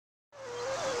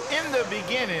In the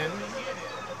beginning,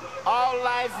 all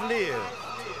life lived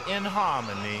in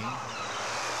harmony.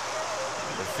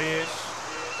 The fish,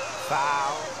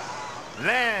 fowl,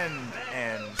 land,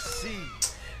 and sea.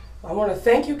 I want to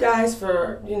thank you guys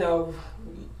for,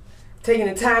 taking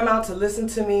the time out to listen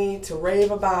to me, to rave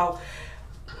about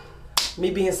me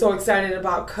being so excited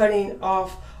about cutting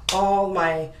off all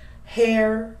my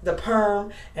hair, the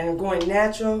perm, and going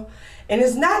natural. And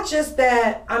it's not just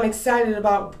that I'm excited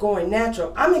about going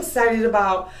natural. I'm excited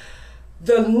about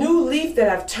the new leaf that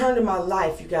I've turned in my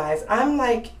life, you guys. I'm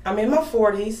in my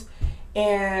 40s,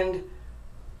 and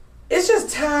it's just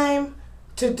time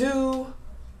to do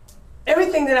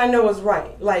everything that I know is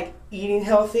right, like eating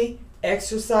healthy,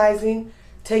 exercising,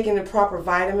 taking the proper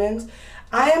vitamins.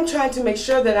 I am trying to make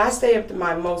sure that I stay up to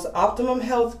my most optimum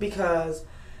health, because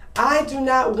I do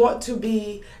not want to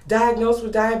be diagnosed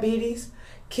with diabetes,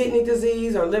 kidney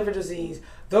disease, or liver disease.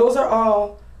 Those are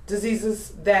all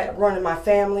diseases that run in my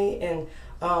family, and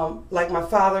like my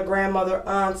father, grandmother,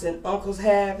 aunts, and uncles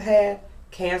have had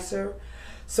cancer.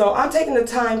 So I'm taking the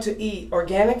time to eat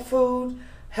organic food,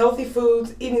 healthy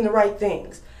foods, eating the right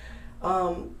things,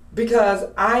 because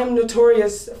I am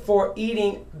notorious for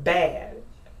eating bad.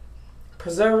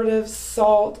 Preservatives,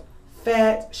 salt,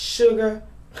 fat, sugar.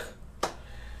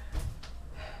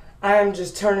 I am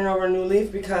just turning over a new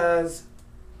leaf because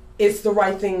it's the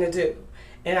right thing to do.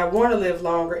 And I want to live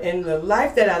longer. And the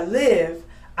life that I live,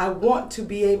 I want to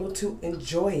be able to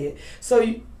enjoy it. So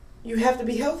you have to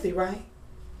be healthy, right?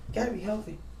 You got to be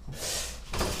healthy. It's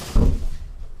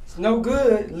no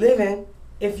good living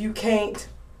if you can't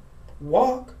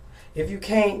walk, if you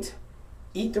can't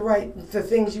eat the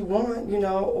things you want,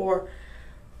 or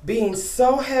being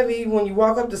so heavy when you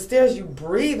walk up the stairs, you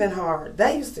breathing hard.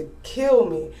 That used to kill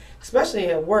me, especially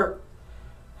at work.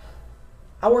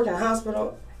 I work in a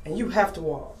hospital, and you have to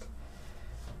walk.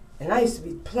 And I used to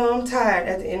be plumb tired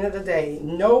at the end of the day.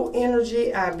 No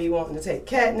energy. I'd be wanting to take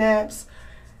cat naps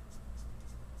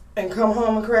and come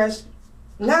home and crash.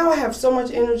 Now I have so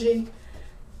much energy,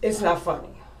 it's not funny.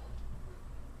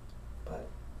 But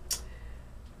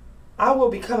I will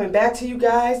be coming back to you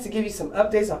guys to give you some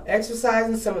updates on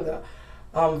exercising, some of the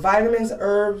vitamins,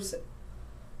 herbs,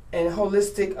 and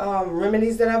holistic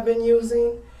remedies that I've been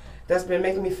using that's been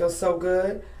making me feel so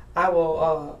good. I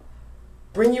will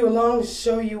bring you along to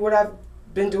show you what I've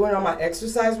been doing on my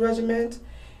exercise regimen,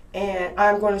 and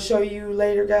I'm going to show you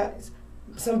later, guys,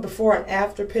 some before and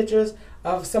after pictures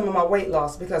of some of my weight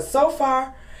loss, because so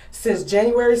far since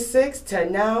January 6th to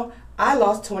now I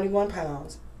lost 21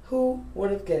 pounds. Who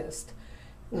would have guessed?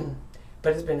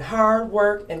 But it's been hard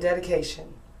work and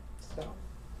dedication. So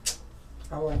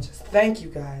I want to just thank you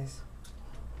guys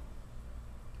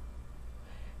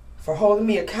for holding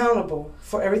me accountable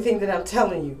for everything that I'm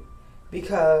telling you,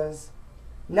 because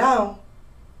now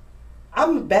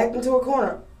I'm backed into a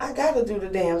corner. I gotta do the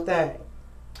damn thing.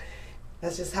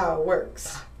 That's just how it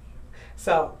works.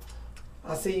 So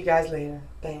I'll see you guys later.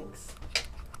 Thanks.